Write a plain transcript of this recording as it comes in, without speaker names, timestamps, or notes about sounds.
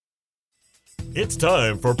It's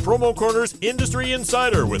time for Promo Corner's Industry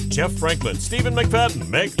Insider with Jeff Franklin, Stephen McFadden,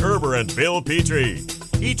 Meg Erber, and Bill Petrie.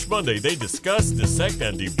 Each Monday, they discuss, dissect,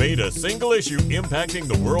 and debate a single issue impacting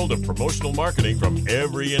the world of promotional marketing from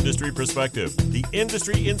every industry perspective. The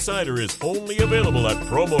Industry Insider is only available at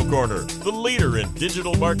Promo Corner, the leader in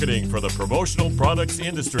digital marketing for the promotional products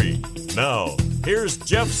industry. Now, here's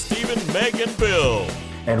Jeff, Stephen, Meg, and Bill.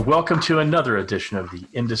 And welcome to another edition of the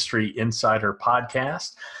Industry Insider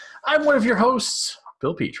Podcast. I'm one of your hosts,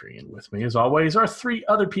 Bill Petrie, and with me, as always, are three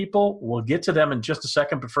other people. We'll get to them in just a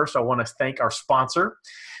second, but first I want to thank our sponsor.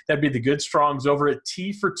 That'd be the Good Strongs over at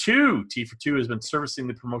T for Two. T for Two has been servicing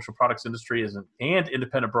the promotional products industry and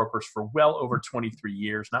independent brokers for well over 23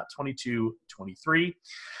 years, not 22, 23.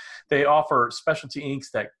 They offer specialty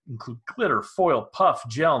inks that include glitter, foil, puff,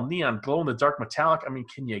 gel, neon, glow-in-the-dark, metallic. I mean,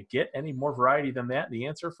 can you get any more variety than that? The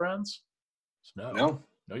answer, friends, is no.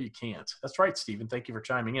 No, you can't. That's right, Stephen. Thank you for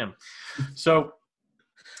chiming in. So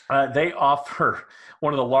they offer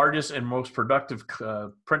one of the largest and most productive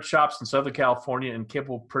print shops in Southern California and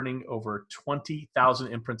capable of printing over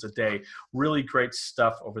 20,000 imprints a day. Really great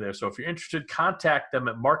stuff over there. So if you're interested, contact them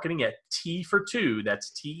at marketing at T for Two.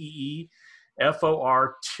 That's TEEFOR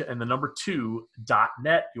and the number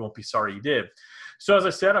 2.net. You won't be sorry you did. So as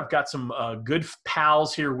I said, I've got some good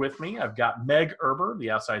pals here with me. I've got Meg Erber,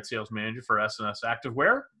 the outside sales manager for S&S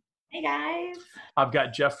Activewear. Hey, guys. I've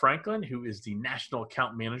got Jeff Franklin, who is the national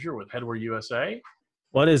account manager with Headwear USA.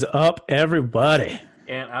 What is up, everybody?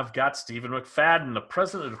 And I've got Stephen McFadden, the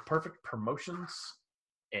president of Perfect Promotions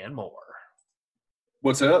and more.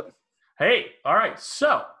 What's up? Hey, all right.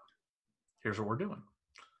 So here's what we're doing.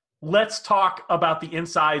 Let's talk about the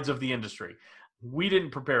insides of the industry. We didn't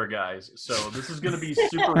prepare, guys, so this is going to be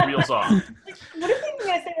super wheels off. What do you think you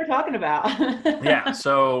guys think we're talking about? Yeah,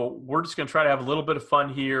 so we're just going to try to have a little bit of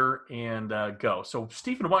fun here and go. So,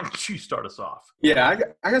 Stephen, why don't you start us off? Yeah,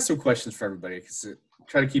 I got some questions for everybody because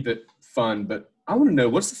try to keep it fun, but I want to know,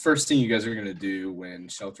 what's the first thing you guys are going to do when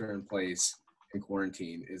shelter in place and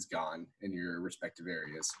quarantine is gone in your respective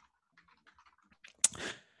areas?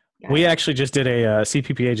 We actually just did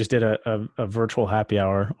CPPA just did a virtual happy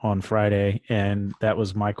hour on Friday, and that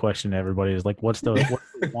was my question to everybody is like, what's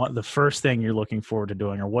the first thing you're looking forward to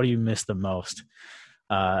doing, or what do you miss the most?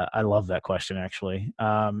 I love that question, actually.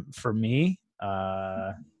 For me,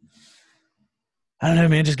 I don't know,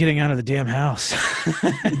 man, just getting out of the damn house.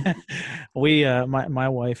 My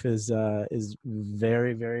wife is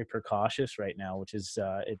very, very precautious right now, which is,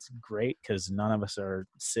 it's great because none of us are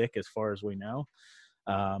sick as far as we know.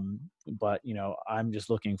 But I'm just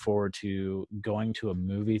looking forward to going to a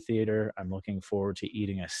movie theater. I'm looking forward to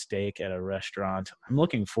eating a steak at a restaurant. I'm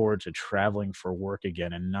looking forward to traveling for work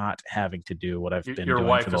again and not having to do what I've been doing for the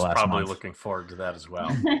last month. Your wife is probably looking forward to that as well.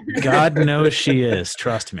 God knows she is.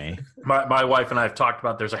 Trust me. My wife and I have talked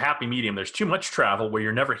about there's a happy medium. There's too much travel where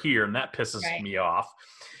you're never here, and that pisses me off.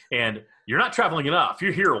 And you're not traveling enough.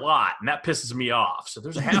 You're here a lot, and that pisses me off. So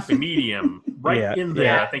there's a happy medium in there.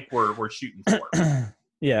 Yeah. I think we're shooting for.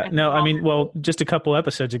 Yeah. No, I mean, well, just a couple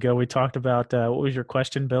episodes ago, we talked about what was your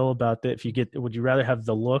question, Bill, about would you rather have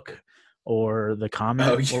the look or the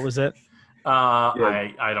comment? Oh, yeah. What was it?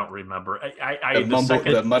 I don't remember.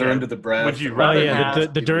 The mutter under the breath. Would you rather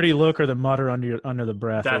the dirty look or the mutter under the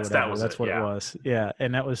breath? That's what it was. Yeah,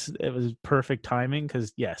 and it was perfect timing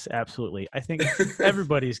because yes, absolutely. I think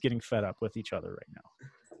everybody's getting fed up with each other right now.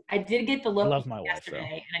 I did get the look wife,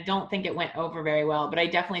 yesterday, and I don't think it went over very well, but I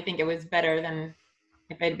definitely think it was better than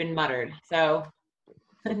if it had been muttered. So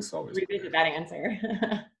revisit that answer.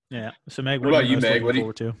 Yeah. So Meg, what about you, Meg? What are you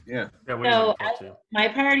looking forward to? Yeah. What are you looking forward to? My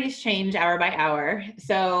priorities change hour by hour.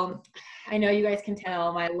 So I know you guys can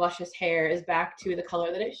tell my luscious hair is back to the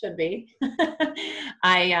color that it should be.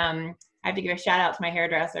 I have to give a shout out to my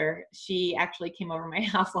hairdresser. She actually came over my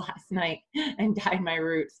house last night and dyed my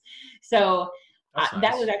roots. So nice.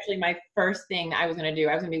 That was actually my first thing I was going to do.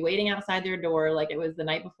 I was going to be waiting outside their door like it was the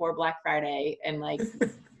night before Black Friday and like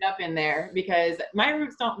up in there because my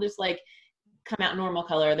roots don't just like come out normal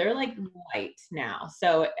color. They're like white now.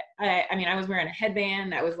 So I mean, I was wearing a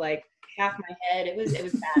headband that was like half my head. It was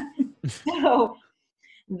bad. So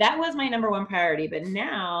that was my number one priority. But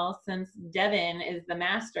now since Devin is the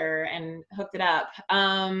master and hooked it up,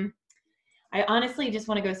 I honestly just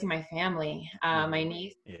want to go see my family. My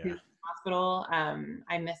niece who's hospital.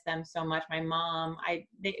 I miss them so much. My mom, I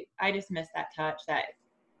just miss that touch, that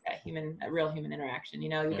real human interaction,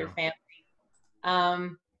 with your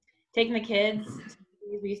family. Taking the kids,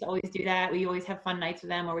 we used to always do that. We always have fun nights with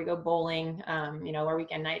them where we go bowling, our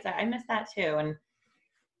weekend nights. I miss that too. And,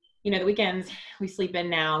 the weekends we sleep in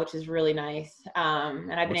now, which is really nice.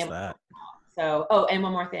 And I've been able to. So, and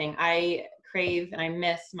one more thing. I crave and I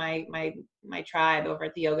miss my tribe over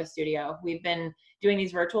at the yoga studio. We've been doing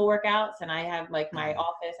these virtual workouts, and I have like my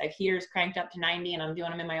office. I have heaters cranked up to 90, and I'm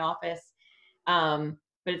doing them in my office.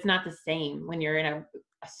 But it's not the same when you're in a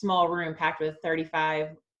small room packed with 35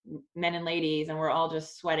 men and ladies, and we're all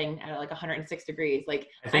just sweating at like 106 degrees. Like,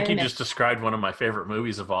 I think you just described one of my favorite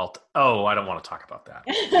movies of all. Oh, I don't want to talk about that.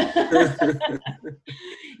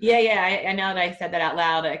 Yeah. I know that I said that out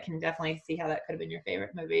loud. I can definitely see how that could have been your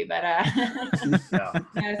favorite movie, but Yeah. so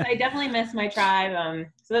I definitely miss my tribe.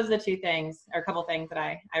 So those are the two things, or a couple things that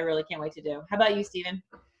I really can't wait to do. How about you, Steven?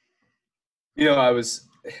 You know,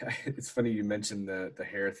 it's funny you mentioned the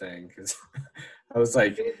hair thing, because I was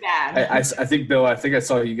like, It was bad. I think, Bill, I think I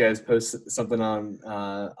saw you guys post something on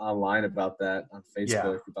online about that on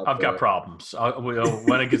Facebook. Yeah, I've got problems.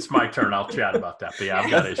 When it gets my turn, I'll chat about that. But yeah,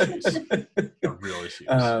 I've got issues, real issues.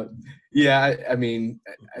 Yeah, I mean,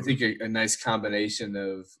 I think a nice combination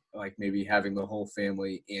of like maybe having the whole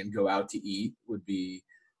family and go out to eat would be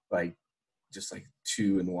like just like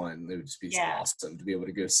 2 in 1. It would just be awesome to be able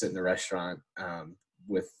to go sit in a restaurant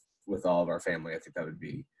with all of our family. I think that would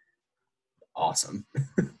be awesome.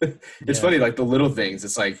 It's funny, like the little things.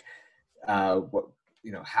 It's like, what,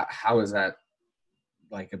 you know, how is that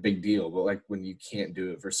like a big deal? But like when you can't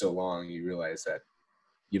do it for so long, you realize that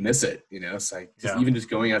you miss it. You know, it's like even just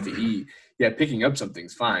going out to eat. Yeah, picking up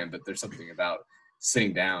something's fine, but there's something about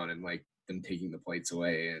sitting down and like them taking the plates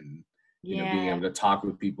away and you know, being able to talk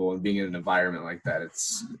with people and being in an environment like that.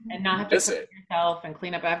 And not have to cook yourself and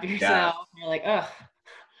clean up after yourself. Yeah. You're like, ugh.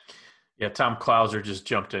 Yeah, Tom Klauser just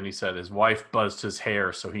jumped in. He said his wife buzzed his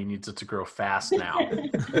hair, so he needs it to grow fast now.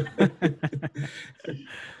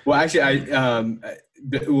 Well, actually,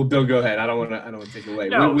 Bill, go ahead. I don't want to take away.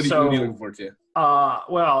 No, what are you looking forward to?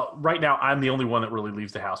 Well, right now I'm the only one that really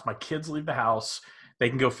leaves the house. My kids leave the house. They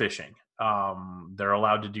can go fishing. They're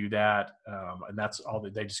allowed to do that, and that's all.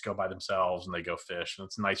 They just go by themselves and they go fish, and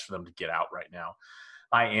it's nice for them to get out right now.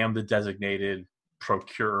 I am the designated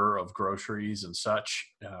procurer of groceries and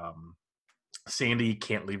such. Sandy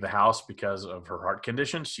can't leave the house because of her heart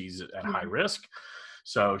condition. She's at high risk.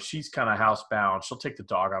 So she's kind of housebound. She'll take the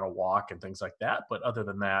dog on a walk and things like that. But other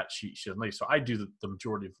than that, she doesn't leave. So I do the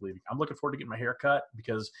majority of leaving. I'm looking forward to getting my hair cut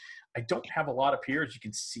because I don't have a lot of hair, as you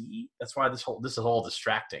can see. That's why this is all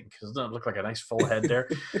distracting, because it doesn't look like a nice full head there.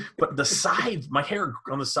 But the sides, my hair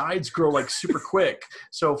on the sides grow like super quick.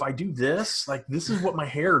 So if I do this, like this is what my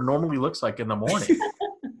hair normally looks like in the morning.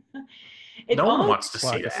 No one wants to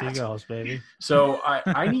see that. Seagulls, baby. So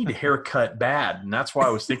I need a haircut bad, and that's why I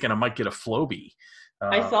was thinking I might get a Flowbee.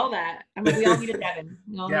 I saw that. I mean, we all need a Devin.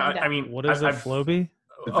 I mean, what is a Flowbee?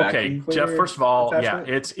 Okay, Jeff. First of all,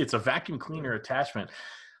 it's a vacuum cleaner attachment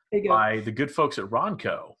by the good folks at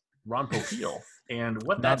Ronco, Ron Popeil. And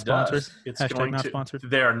what that does, it's going to.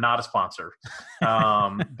 They are not a sponsor,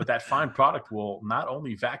 but that fine product will not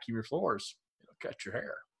only vacuum your floors, it'll cut your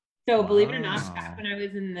hair. So believe it or not, back when I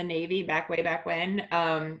was in the Navy, way back when,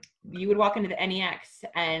 you would walk into the NEX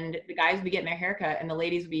and the guys would be getting their haircut and the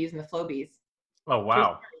ladies would be using the Flowbees. Oh,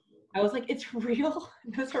 wow. I was like, it's real.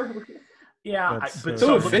 Those are real. Yeah. But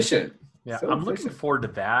so efficient. Yeah, I'm looking forward to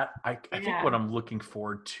that. I think what I'm looking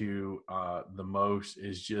forward to the most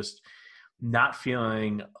is just not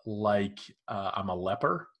feeling like I'm a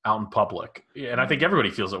leper out in public. And I think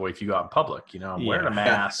everybody feels that way if you go out in public. You know, I'm wearing a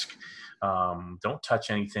mask. Don't touch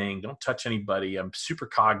anything. Don't touch anybody. I'm super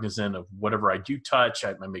cognizant of whatever I do touch.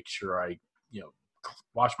 I make sure I,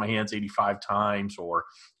 wash my hands 85 times or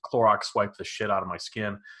Clorox wipe the shit out of my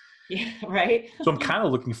skin. Yeah, right. So I'm kind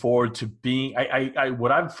of looking forward to being,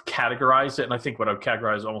 what I've categorized it, and I think what I've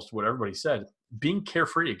categorized almost what everybody said, being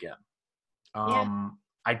carefree again.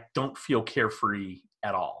 I don't feel carefree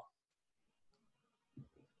at all.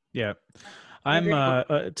 Yeah. I'm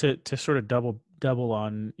to sort of double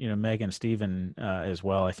on Meg and Steven as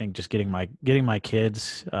well. I think just getting my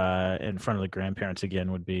kids in front of the grandparents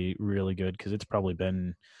again would be really good, because it's probably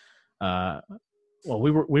been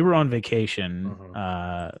we were on vacation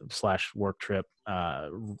 / work trip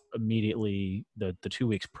immediately the 2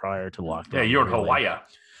 weeks prior to lockdown. Yeah, you're in Hawaii.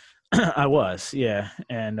 I was,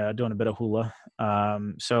 and doing a bit of hula.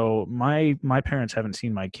 So my parents haven't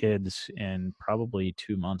seen my kids in probably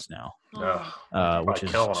 2 months now, which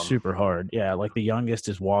is super hard. Yeah, like the youngest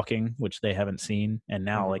is walking, which they haven't seen, and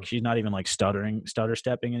now like she's not even like stutter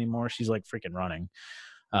stepping anymore. She's like freaking running.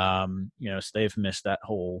 So they've missed that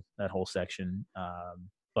whole section.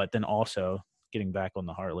 But then also getting back on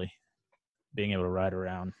the Harley, being able to ride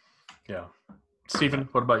around. Yeah. Steven,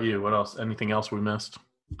 what about you? What else? Anything else we missed?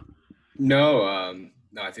 No,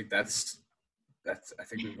 I think that's I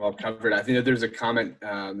think we've all covered. I think there's a comment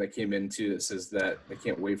that came in too that says that they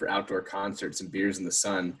can't wait for outdoor concerts and beers in the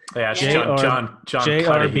sun. Yeah, it's Yeah. John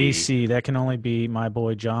JRBC. That can only be my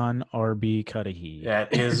boy John R.B. Cudahy.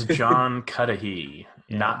 That is John Cudahy.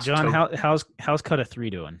 Yeah. Not John. How's Cuda 3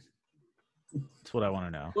 doing? That's what I want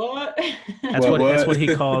to know. What? That's what he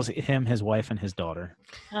calls him, his wife, and his daughter.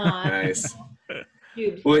 Nice.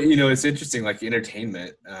 Dude. Well, it's interesting, like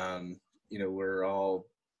entertainment. We're all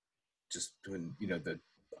just doing, the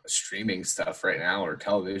streaming stuff right now, or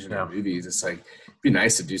television or movies. It's like, it'd be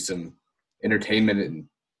nice to do some entertainment in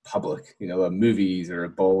public, movies or a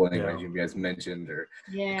bowling, like you guys mentioned, or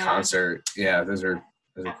a concert. Yeah, those are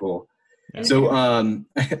cool. Yeah. So I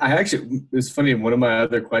actually, it was funny, one of my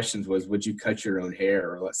other questions was, would you cut your own hair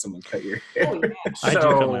or let someone cut your hair? Oh, yeah. I do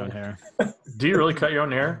cut my own hair. Do you really cut your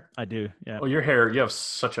own hair? I do, yeah. Well, your hair, you have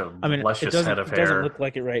such a luscious head of hair. It doesn't look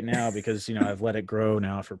like it right now because, I've let it grow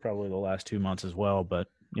now for probably the last 2 months as well. But,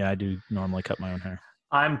 yeah, I do normally cut my own hair.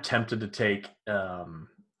 I'm tempted to take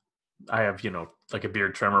I have, like a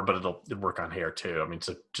beard trimmer, but it'll work on hair too. I mean, it's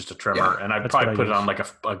just a trimmer, and I'd probably put it on like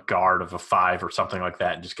a guard of a 5 or something like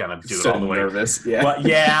that, and just kind of do it all the way. Nervous, yeah.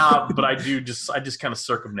 But but I just kind of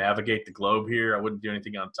circumnavigate the globe here. I wouldn't do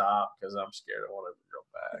anything on top because I'm scared I want to grow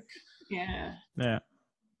back. Yeah. Yeah.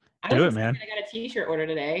 Do it, man. I got a T-shirt order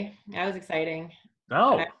today. That was exciting.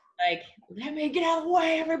 Oh. Like, let me get out of the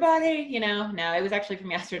way, everybody. No, it was actually from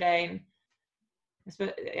yesterday.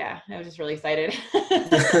 And I was just really excited.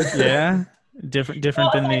 Yeah,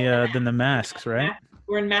 different than the masks, right?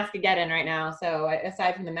 We're in Maskageddon right now, so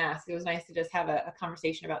aside from the mask, it was nice to just have a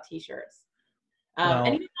conversation about T-shirts.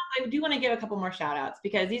 And I do want to give a couple more shout outs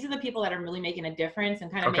because these are the people that are really making a difference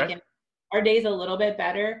and kind of making our days a little bit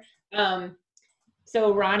better.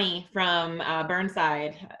 So Ronnie from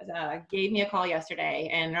Burnside gave me a call yesterday.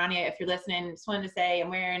 And Ronnie, if you're listening, just wanted to say I'm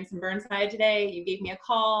wearing some Burnside today. You gave me a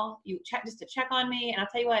call. You checked just to check on me. And I'll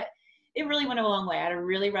tell you what, it really went a long way. I had a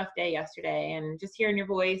really rough day yesterday. And just hearing your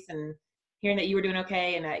voice and hearing that you were doing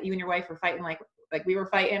okay and that you and your wife were fighting like we were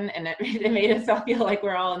fighting, and it made us all feel like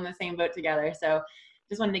we're all in the same boat together. So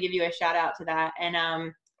just wanted to give you a shout out to that.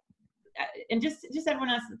 And just everyone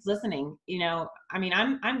else that's listening, I mean,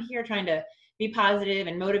 I'm here trying to be positive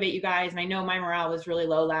and motivate you guys. And I know my morale was really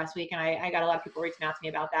low last week, and I got a lot of people reaching out to me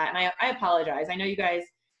about that. And I apologize. I know you guys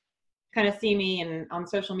kind of see me and on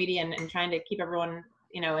social media and trying to keep everyone,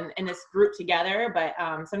 in this group together. But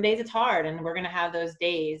some days it's hard, and we're going to have those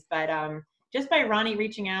days. But just by Ronnie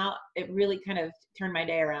reaching out, it really kind of turned my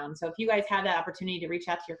day around. So if you guys have that opportunity to reach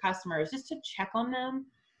out to your customers, just to check on them,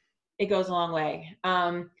 it goes a long way.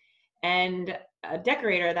 And a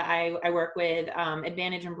decorator that I work with,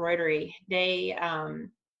 Advantage Embroidery, they,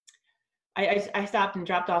 I stopped and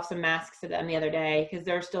dropped off some masks to them the other day because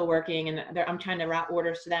they're still working, and I'm trying to route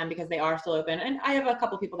orders to them because they are still open. And I have a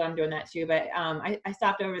couple people that I'm doing that too, but I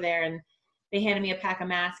stopped over there and they handed me a pack of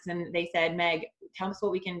masks and they said, Meg, tell us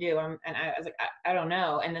what we can do. And I was like, I don't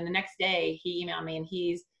know. And then the next day he emailed me and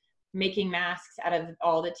he's making masks out of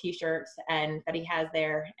all the T-shirts and that he has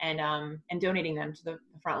there and donating them to the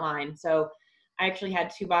front line. So I actually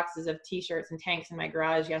had 2 boxes of T-shirts and tanks in my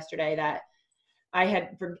garage yesterday that I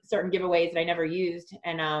had for certain giveaways that I never used.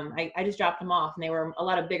 And I just dropped them off, and they were a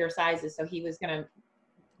lot of bigger sizes. So he was going to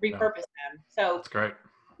repurpose them. So that's great.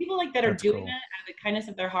 People like that are doing that out of the kindness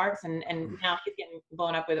of their hearts. And now he's getting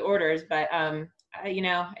blown up with orders. But,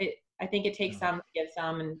 I think it takes some to give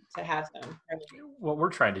some and to have some. What we're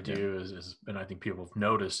trying to do is, and I think people have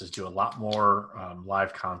noticed, is do a lot more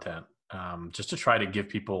live content, just to try to give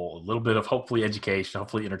people a little bit of hopefully education,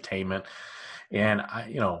 hopefully entertainment. And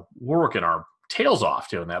we're working our tails off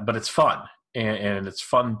doing that, but it's fun. And it's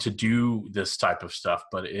fun to do this type of stuff,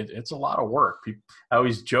 but it's a lot of work. I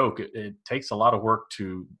always joke, it takes a lot of work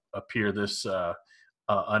to appear this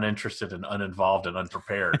uninterested and uninvolved and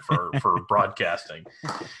unprepared for broadcasting.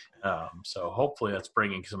 So hopefully that's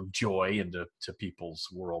bringing some joy into people's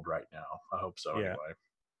world right now. I hope so. Yeah. Anyway.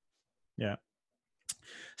 Yeah.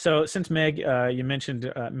 So since Meg, you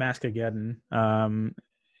mentioned Maskageddon,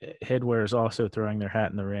 Headwear is also throwing their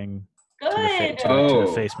hat in the ring to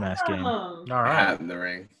the face mask game. All right. Hat in the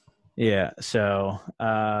ring. Yeah. So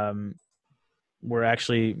we're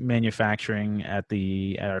actually manufacturing at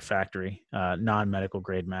our factory, non-medical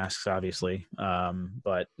grade masks, obviously.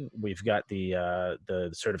 But we've got the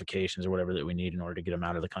certifications or whatever that we need in order to get them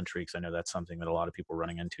out of the country, because I know that's something that a lot of people are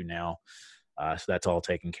running into now. So that's all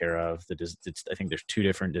taken care of. I think there's 2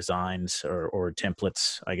 different designs or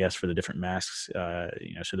templates, I guess, for the different masks.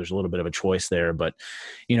 So there's a little bit of a choice there, but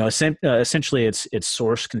essentially it's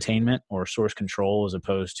source containment or source control as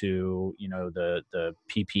opposed to the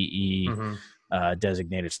PPE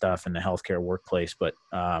designated stuff in the healthcare workplace. But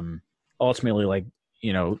ultimately, like,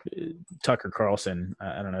 Tucker Carlson,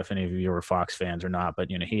 I don't know if any of you were Fox fans or not, but,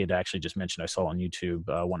 he had actually just mentioned, I saw on YouTube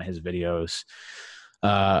one of his videos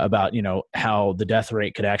about, how the death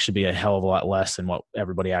rate could actually be a hell of a lot less than what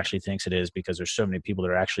everybody actually thinks it is, because there's so many people that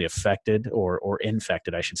are actually affected or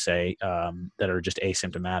infected, I should say, that are just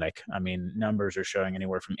asymptomatic. I mean, numbers are showing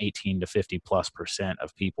anywhere from 18 to 50+%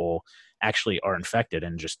 of people actually are infected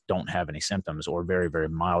and just don't have any symptoms or very, very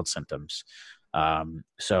mild symptoms.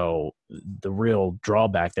 So the real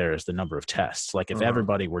drawback there is the number of tests. Like if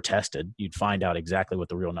everybody were tested, you'd find out exactly what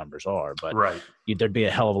the real numbers are, but there'd be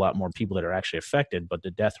a hell of a lot more people that are actually affected, but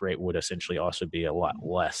the death rate would essentially also be a lot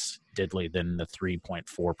less diddly than the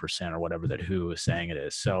 3.4% or whatever that WHO is saying it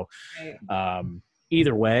is. So,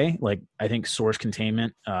 either way, like I think source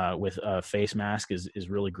containment, with a face mask is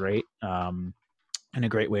really great. And a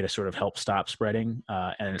great way to sort of help stop spreading.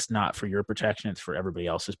 And it's not for your protection, it's for everybody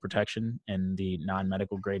else's protection in the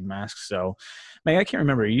non-medical grade masks. So, Meg, I can't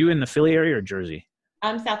remember, are you in the Philly area or Jersey?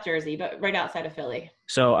 I'm South Jersey, but right outside of Philly.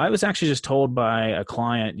 So I was actually just told by a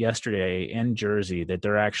client yesterday in Jersey that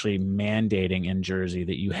they're actually mandating in Jersey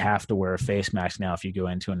that you have to wear a face mask now if you go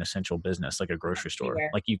into an essential business like a grocery store.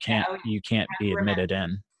 Like you can't be admitted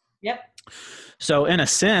in. Yep. So in a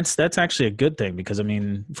sense, that's actually a good thing, because I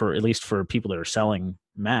mean, for at least for people that are selling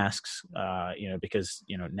masks, because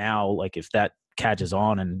now, like if that catches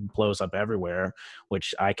on and blows up everywhere,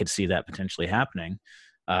 which I could see that potentially happening,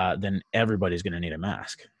 then everybody's going to need a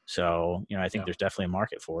mask. So I think there's definitely a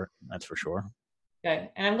market for it. That's for sure. Good,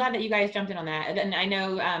 and I'm glad that you guys jumped in on that. And I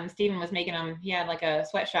know Stephen was making them. He had like a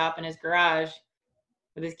sweatshop in his garage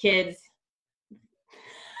with his kids.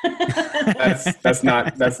 That's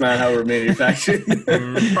not how we're manufactured.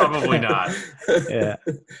 Probably not. Yeah.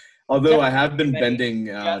 Although I have been bending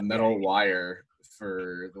metal wire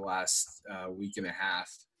for the last week and a half,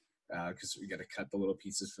 because we got to cut the little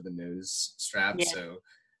pieces for the nose strap. Yeah. So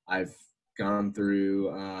I've gone through,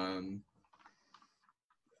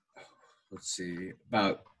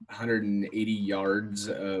 about 180 yards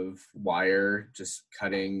of wire, just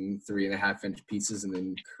cutting 3.5-inch pieces and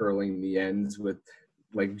then curling the ends with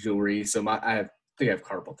like jewelry. So I think I have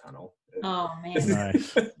carpal tunnel. Oh man.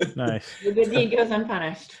 Nice. The good deed goes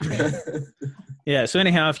unpunished. Yeah. So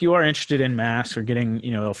anyhow, if you are interested in masks or getting,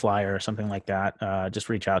 a flyer or something like that, just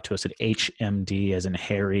reach out to us at HMD, as in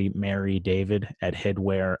Harry, Mary, David, at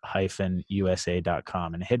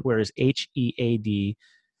headwear-usa.com. And Headwear is HEADWEAR.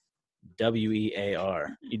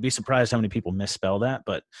 You'd be surprised how many people misspell that,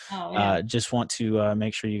 but just want to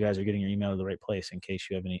make sure you guys are getting your email to the right place in case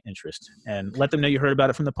you have any interest, and let them know you heard about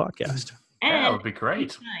it from the podcast. That would be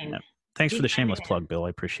great. Yeah. Thanks for the shameless plug, Bill. I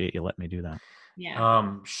appreciate you letting me do that.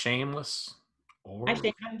 Yeah. Shameless. Or I'm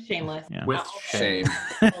shameless. Yeah. With shame.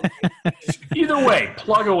 Either way,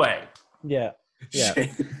 plug away. Yeah. Shame.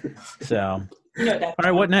 So. All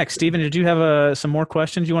right, what next? Stephen, did you have some more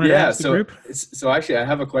questions you wanted to ask the group? So actually, I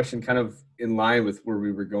have a question kind of in line with where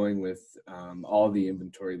we were going with all the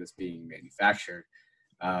inventory that's being manufactured.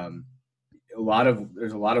 There's a lot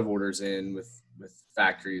of orders in with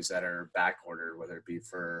factories that are back ordered, whether it be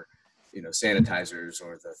for sanitizers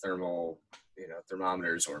or the thermal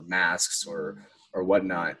thermometers or masks or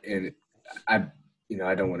whatnot. And I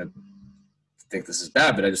don't want to think this is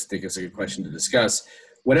bad, but I just think it's a good question to discuss.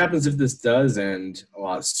 What happens if this does end a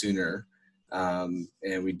lot sooner, and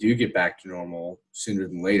we do get back to normal sooner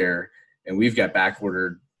than later, and we've got back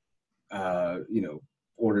ordered,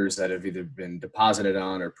 orders that have either been deposited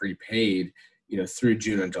on or prepaid, through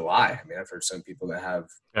June and July. I mean, I've heard some people that have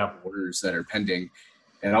orders that are pending,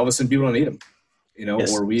 and all of a sudden people don't need them,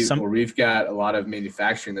 Yes, or we've got a lot of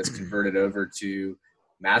manufacturing that's converted over to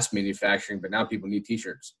mass manufacturing, but now people need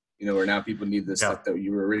T-shirts, or now people need the stuff that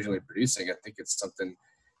you were originally producing. I think it's something.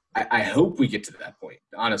 I hope we get to that point,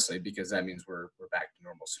 honestly, because that means we're back to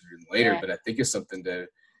normal sooner than later. But I think it's something to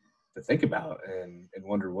think about and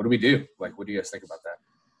wonder, what do we do? Like, what do you guys think about that?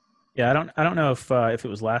 Yeah, I don't know if it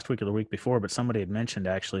was last week or the week before, but somebody had mentioned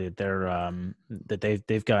actually that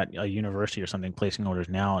they've got a university or something placing orders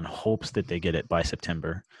now in hopes that they get it by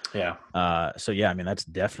September. Yeah. So yeah, I mean, that's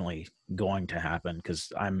definitely going to happen,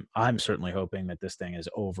 because I'm certainly hoping that this thing is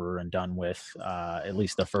over and done with, at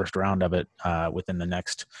least the first round of it, within the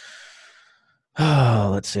next,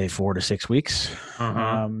 let's say 4 to 6 weeks.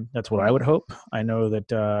 That's what I would hope. I know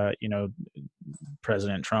that,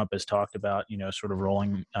 President Trump has talked about, sort of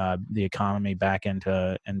rolling the economy back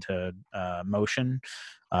into motion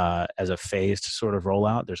as a phased sort of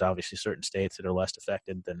rollout. There's obviously certain states that are less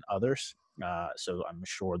affected than others. So I'm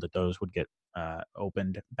sure that those would get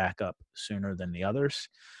opened back up sooner than the others.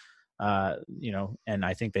 And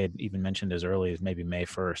I think they had even mentioned as early as maybe May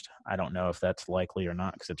 1st. I don't know if that's likely or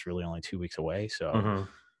not, because it's really only 2 weeks away. So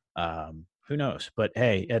who knows? But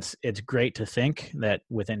hey, it's great to think that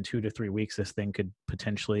within 2 to 3 weeks, this thing could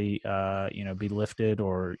potentially, be lifted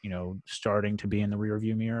or, starting to be in the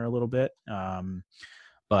rearview mirror a little bit.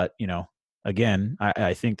 But, again,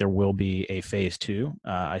 I think there will be a phase 2.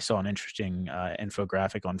 I saw an interesting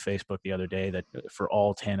infographic on Facebook the other day that for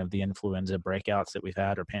all 10 of the influenza breakouts that we've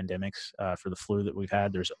had or pandemics for the flu that we've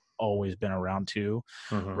had, there's always been a round 2,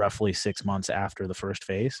 roughly 6 months after the first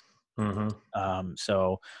phase.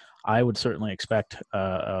 So I would certainly expect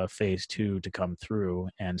a phase 2 to come through.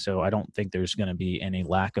 And so I don't think there's going to be any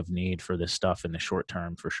lack of need for this stuff in the short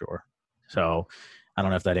term for sure. So I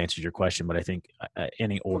don't know if that answers your question, but I think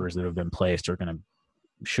any orders that have been placed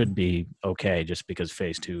should be okay, just because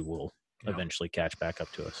phase 2 will eventually catch back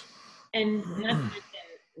up to us. And not to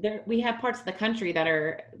mention, we have parts of the country that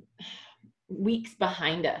are weeks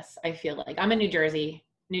behind us. I feel like I'm in New Jersey.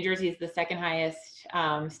 New Jersey is the second highest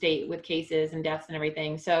state with cases and deaths and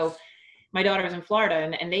everything. So my daughter's in Florida,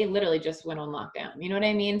 and they literally just went on lockdown. You know what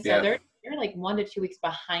I mean? So they're like 1 to 2 weeks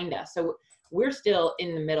behind us. So we're still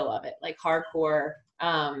in the middle of it, like hardcore,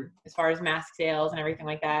 as far as mask sales and everything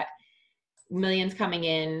like that. Millions coming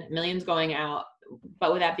in, millions going out.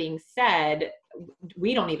 But with that being said,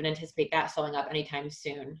 we don't even anticipate that slowing up anytime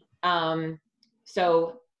soon.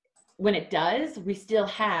 So when it does, we still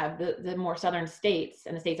have the more southern states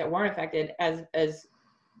and the states that weren't affected as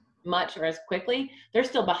much or as quickly, they're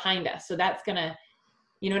still behind us. So that's gonna,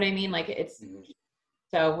 you know what I mean? Like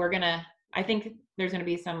so I think there's gonna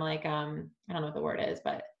be some like, I don't know what the word is,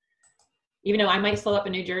 but even though I might slow up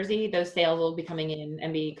in New Jersey, those sales will be coming in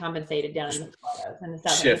and be compensated down in the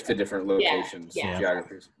southern. Shift to different locations,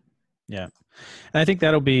 geographies. Yeah. And I think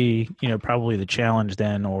that'll be, probably the challenge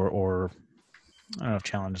then, or I don't know if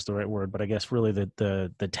challenge is the right word, but I guess really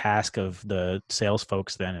the task of the sales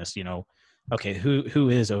folks then is, okay, who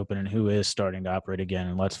is open and who is starting to operate again,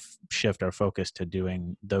 and let's shift our focus to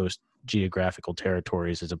doing those geographical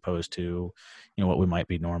territories as opposed to, what we might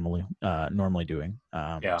be normally doing.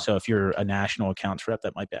 So if you're a national accounts rep,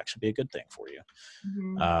 that might actually be a good thing for you.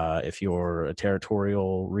 If you're a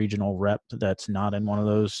territorial regional rep that's not in one of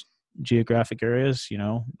those geographic areas,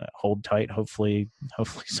 hold tight. Hopefully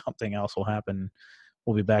something else will happen.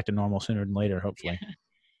 We'll be back to normal sooner than later, hopefully.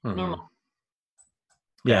 Normal.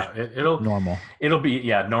 Yeah, it'll normal. It'll be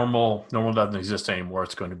normal. Normal doesn't exist anymore.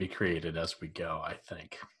 It's going to be created as we go, I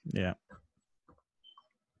think. Yeah.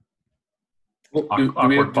 Well,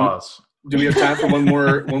 pause. Do we have time for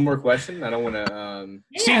one more question? I don't want to.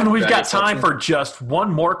 Stephen, we've got time for just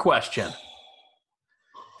one more question.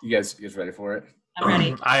 You guys ready for it? I'm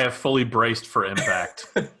ready. I have fully braced for impact.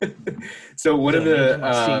 So one of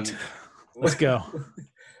the let's go.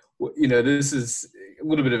 This is a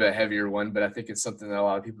little bit of a heavier one, but I think it's something that a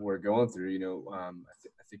lot of people were going through. I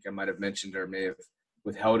think I might have mentioned or may have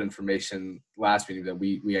withheld information last meeting that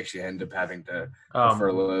we actually ended up having to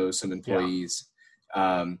furlough some employees.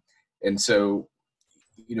 And so,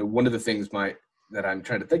 one of the things that I'm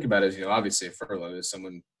trying to think about is, obviously a furlough is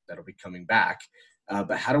someone that'll be coming back.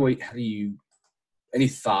 But how do you, any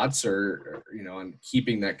thoughts or on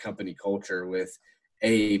keeping that company culture with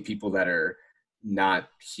people that are not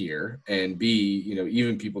here, and B,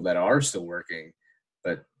 even people that are still working,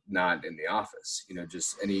 but not in the office,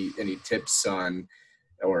 just any tips on,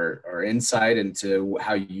 or insight into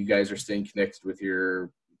how you guys are staying connected with your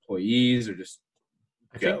employees, or just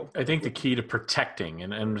I think the key to protecting,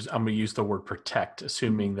 and I'm going to use the word protect,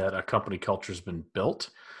 assuming that a company culture has been built.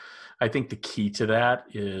 I think the key to that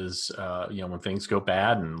is, when things go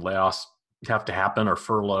bad and layoffs have to happen, or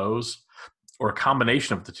furloughs, or a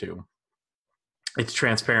combination of the two, it's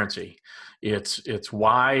transparency. It's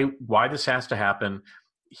why this has to happen.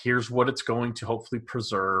 Here's what it's going to hopefully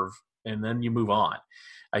preserve, and then you move on.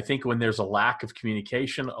 I think when there's a lack of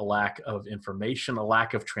communication, a lack of information, a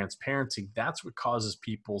lack of transparency, that's what causes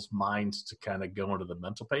people's minds to kind of go into the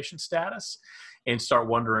mental patient status and start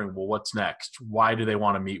wondering, well, what's next? Why do they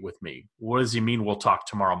want to meet with me? What does he mean we'll talk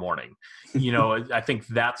tomorrow morning? I think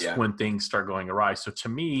that's when things start going awry. So to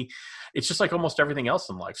me, it's just like almost everything else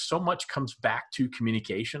in life. So much comes back to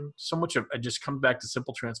communication. So much of it just comes back to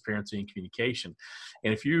simple transparency and communication.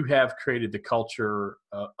 And if you have created the culture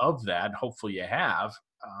of that, hopefully you have,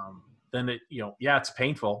 then it's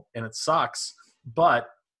painful and it sucks, but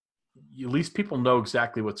at least people know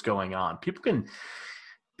exactly what's going on. People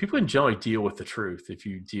can generally deal with the truth if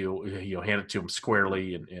you hand it to them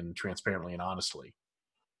squarely and transparently and honestly.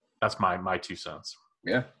 That's my 2 cents.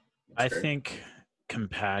 Yeah. I think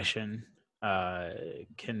compassion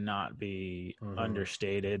cannot be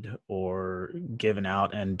understated or given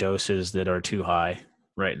out in doses that are too high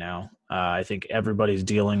right now. I think everybody's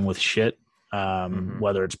dealing with shit,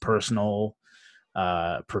 whether it's personal,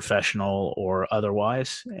 professional, or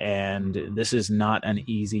otherwise. And this is not an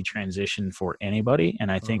easy transition for anybody.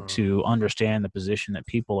 And I think to understand the position that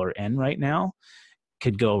people are in right now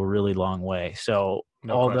could go a really long way. So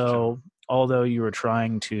although you were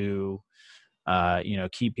trying to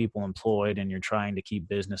keep people employed and you're trying to keep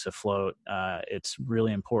business afloat, it's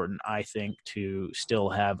really important, I think, to still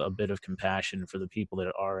have a bit of compassion for the people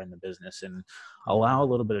that are in the business and allow a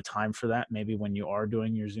little bit of time for that. Maybe when you are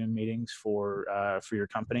doing your Zoom meetings for your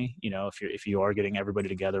company, if you are getting everybody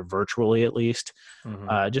together virtually, at least,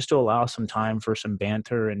 just to allow some time for some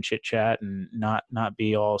banter and chit chat and not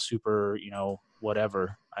be all super,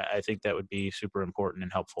 whatever. I think that would be super important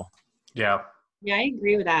and helpful. Yeah. Yeah, I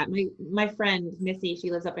agree with that. My friend Missy, she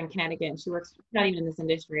lives up in Connecticut and she works not even in this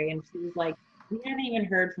industry, and she was like, we haven't even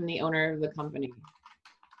heard from the owner of the company.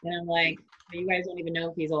 And I'm like, you guys don't even know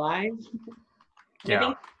if he's alive? Yeah. I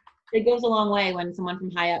think it goes a long way when someone from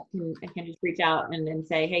high up can just reach out and then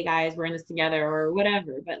say, hey guys, we're in this together or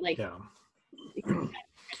whatever. But like, if you're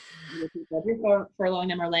furloughing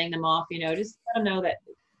them or laying them off, just let them know that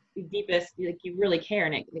the deepest, like, you really care,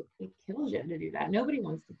 and it kills you to do that. Nobody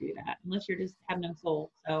wants to do that unless you're just have no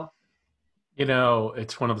soul. So,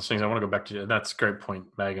 it's one of those things I want to go back to. That's a great point,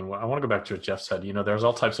 Megan. I want to go back to what Jeff said. There's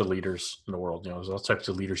all types of leaders in the world. There's all types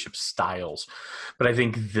of leadership styles, but I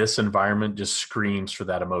think this environment just screams for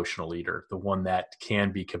that emotional leader, the one that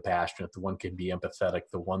can be compassionate, the one can be empathetic,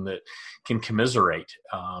 the one that can commiserate.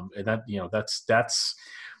 And that, that's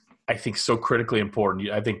I think so critically important.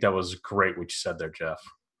 I think that was great what you said there, Jeff.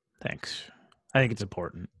 Thanks. I think it's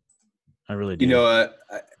important. I really do.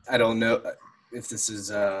 I don't know if this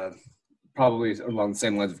is probably along the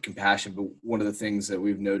same lines of compassion, but one of the things that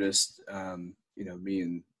we've noticed, me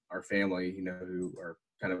and our family, who are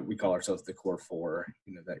kind of, we call ourselves the core four,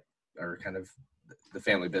 that are kind of the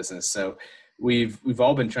family business. So we've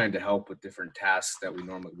all been trying to help with different tasks that we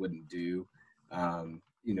normally wouldn't do,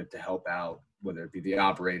 to help out, whether it be the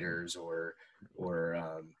operators or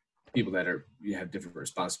people that have different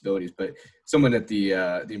responsibilities. But someone at the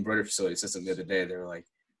embroidery facility said something the other day. They were like,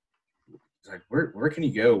 where can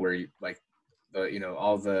you go where you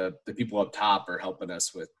all the people up top are helping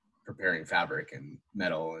us with preparing fabric and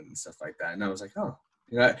metal and stuff like that. And I was like,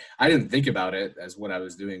 I didn't think about it as what I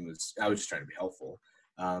was doing was I was just trying to be helpful.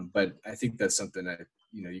 But I think that's something that,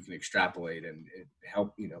 you can extrapolate, and it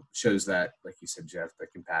help, shows that, like you said, Jeff, the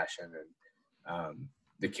compassion and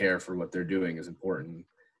the care for what they're doing is important.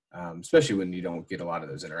 Especially when you don't get a lot of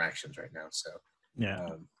those interactions right now. So, yeah.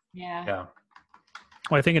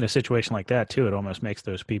 Well, I think in a situation like that too, it almost makes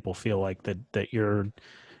those people feel like that you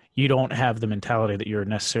don't have the mentality that you're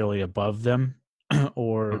necessarily above them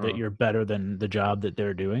or that you're better than the job that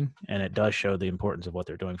they're doing. And it does show the importance of what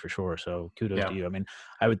they're doing for sure. So kudos to you. I mean,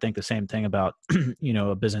 I would think the same thing about,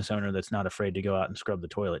 a business owner that's not afraid to go out and scrub the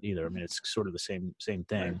toilet either. I mean, it's sort of the same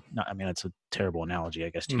thing. Right. It's a terrible analogy, I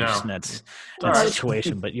guess, to use in that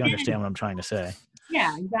situation, but you understand what I'm trying to say.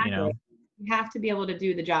 Yeah, exactly. You have to be able to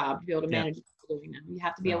do the job to be able to manage doing them. You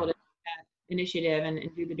have to be able to take that initiative and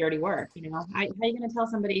do the dirty work. How are you going to tell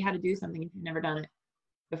somebody how to do something if you've never done it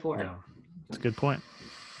before? Yeah. That's a good point.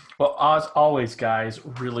 Well, as always, guys,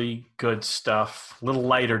 really good stuff. A little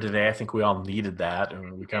lighter today. I think we all needed that.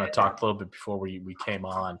 And we kind of talked a little bit before we came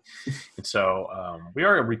on. And so we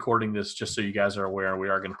are recording this just so you guys are aware. We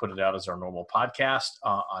are going to put it out as our normal podcast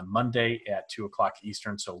on Monday at 2:00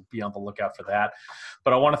 Eastern. So be on the lookout for that.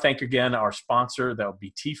 But I want to thank again our sponsor. That would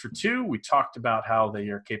be T4Two. We talked about how they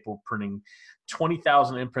are capable of printing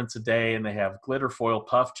 20,000 imprints a day, and they have glitter foil,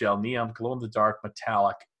 puff gel, neon, glow-in-the-dark,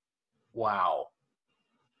 metallic. Wow.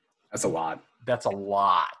 That's a lot. That's a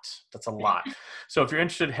lot. So if you're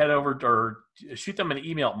interested, head over or shoot them an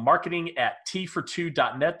email,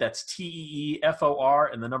 marketing@t4two.net. That's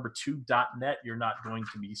TEEFOR and the number 2.net. You're not going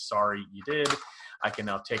to be sorry you did. I can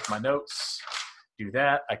now take my notes, do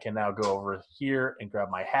that. I can now go over here and grab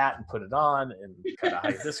my hat and put it on and kind of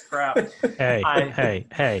hide this crap.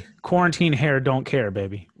 Hey. Quarantine hair don't care,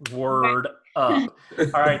 baby. Word up. All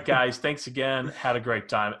right, guys. Thanks again. Had a great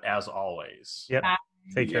time as always. Yep.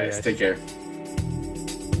 Take care, guys. Take care.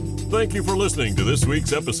 Thank you for listening to this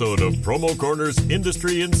week's episode of Promo Corner's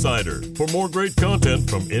Industry Insider. For more great content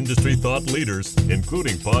from industry thought leaders,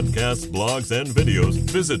 including podcasts, blogs, and videos,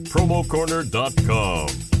 visit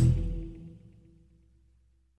promocorner.com.